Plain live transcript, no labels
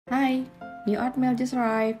Hi! New art mail just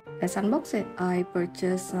arrived. Let's unbox it. I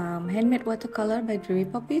purchased some handmade watercolor by Dreamy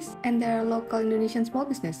Poppies and their local Indonesian small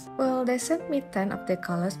business. Well, they sent me 10 of their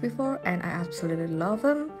colors before and I absolutely love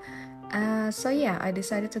them. So yeah, I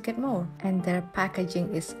decided to get more. And their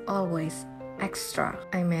packaging is always extra.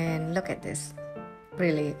 I mean, look at this.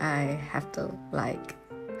 Really, I have to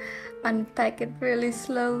unpack it really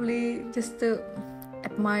slowly just to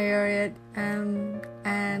admire it.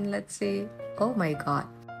 And let's see. Oh my god.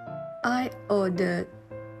 I ordered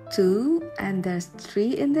 2 and there's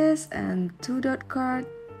 3 in this and 2 dot card,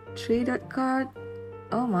 3 dot card.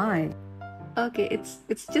 Oh my. Okay, it's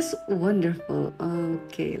just wonderful.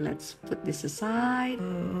 Okay, let's put this aside.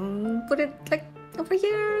 Put it like over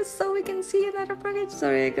here so we can see another package.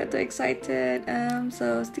 Sorry, I got too excited.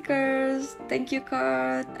 So stickers, thank you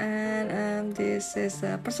card, and this is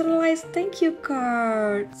a personalized thank you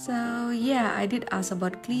card. So yeah, I did ask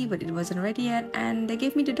about Klee, but it wasn't ready yet, and they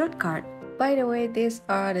gave me the dot card. By the way, these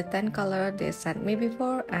are the 10 colors they sent me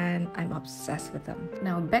before and I'm obsessed with them.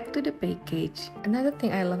 Now back to the package. Another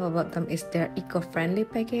thing I love about them is their eco-friendly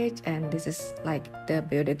package, and this is like the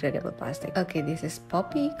biodegradable plastic. Okay, this is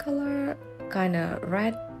poppy color, kinda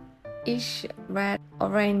red-ish, red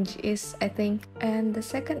orange-ish I think. And the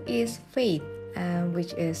second is faith,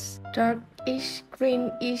 which is dark-ish,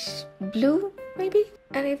 greenish blue maybe.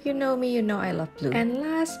 And if you know me, you know I love blue. And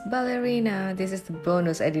last, ballerina. This is the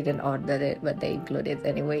bonus. I didn't order it, but they included it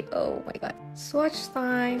anyway. Oh my god. Swatch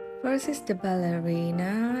time. First is the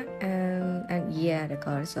ballerina, and yeah, the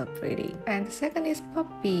color is so pretty. And the second is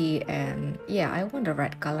poppy, and yeah, I want the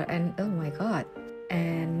red color, and oh my god.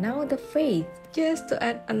 And now the faith, just to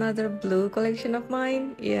add another blue collection of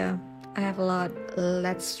mine. Yeah, I have a lot.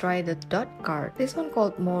 Let's try the dot card. This one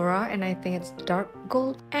called Mora, and I think it's dark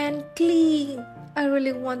gold. And Klee. I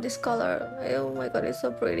really want this color. Oh my god, it's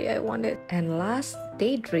so pretty. I want it. And last,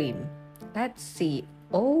 daydream. Let's see.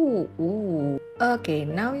 Oh, ooh. Okay,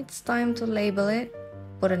 now it's time to label it.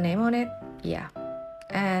 Put a name on it. Yeah.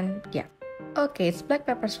 And yeah. Okay, it's black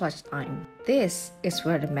pepper swatch time. This is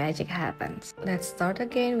where the magic happens. Let's start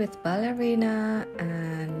again with ballerina,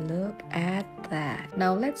 and look at that.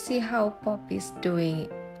 Now let's see how Poppy's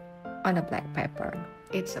doing on a black pepper.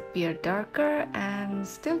 It's appeared darker and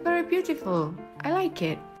still very beautiful. I like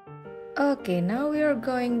it. Okay, now we are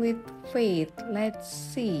going with faith. Let's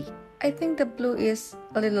see. I think the blue is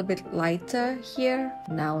a little bit lighter here.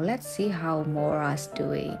 Now let's see how Mora's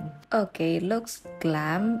doing. Okay, looks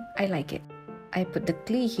glam. I like it. I put the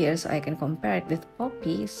Klee here so I can compare it with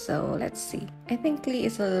Poppy, so let's see. I think Klee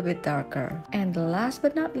is a little bit darker. And last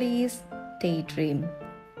but not least, daydream.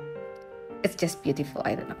 It's just beautiful,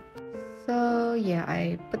 I don't know. So yeah,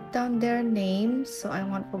 I put down their names so I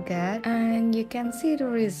won't forget. And you can see the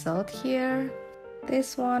result here.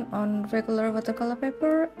 This one on regular watercolor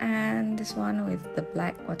paper and this one with the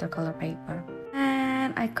black watercolor paper.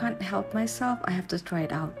 And I can't help myself, I have to try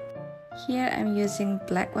it out. Here I'm using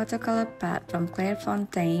black watercolor pad from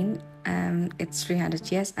Clairefontaine. It's 300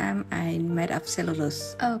 GSM and made of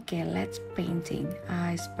cellulose. Okay, let's painting.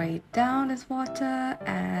 I spray it down with water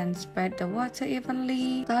and spread the water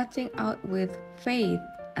evenly. Starting out with faith.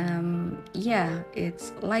 Yeah,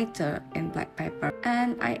 it's lighter in black pepper.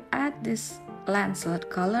 And I add this lancelot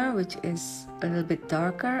color, which is a little bit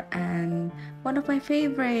darker, and one of my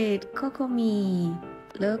favorite, Kokomi.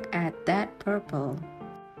 Look at that purple.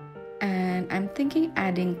 And I'm thinking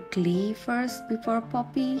adding Klee first before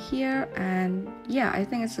Poppy here, and yeah, I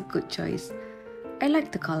think it's a good choice. I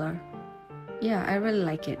like the color. Yeah, I really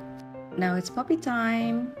like it. Now it's Poppy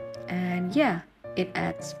time, and yeah, it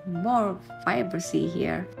adds more vibrancy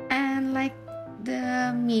here. And like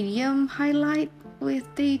the medium highlight with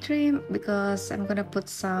daydream, because I'm gonna put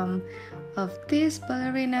some of this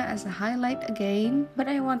ballerina as a highlight again, but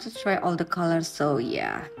I want to try all the colors, so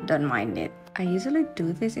yeah, don't mind it. I usually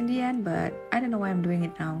do this in the end, but I don't know why I'm doing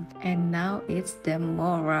it now. And now it's the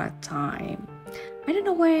Mora time. I don't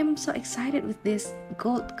know why I'm so excited with this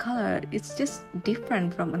gold color. It's just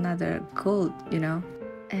different from another gold, you know.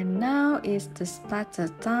 And now is the splatter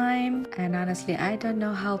time. And honestly, I don't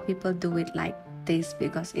know how people do it like this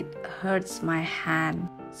because it hurts my hand.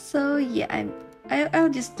 So yeah, I'll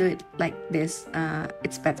just do it like this.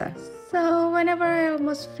 It's better. So whenever I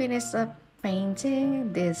almost finish a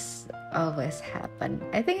painting, this always happen.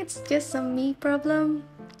 I think it's just a me problem.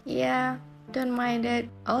 Yeah, don't mind it.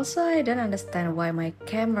 Also, I don't understand why my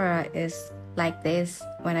camera is like this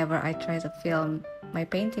whenever I try to film my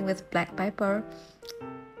painting with black pepper.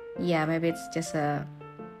 Yeah, maybe it's just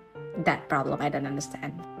that problem. I don't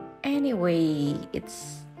understand. Anyway,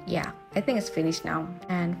 yeah, I think it's finished now.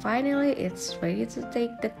 And finally, it's ready to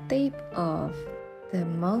take the tape off. the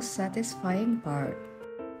most satisfying part.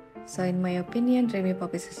 So in my opinion, Dreamy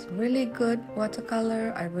Poppies is really good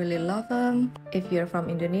watercolor. I really love them. If you're from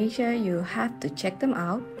Indonesia, you have to check them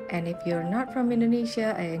out. And if you're not from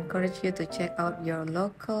Indonesia, I encourage you to check out your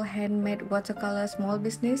local handmade watercolor small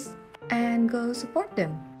business and go support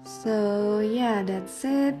them. So yeah, that's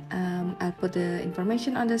it. I'll put the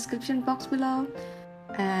information on the description box below.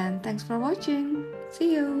 And thanks for watching.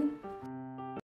 See you.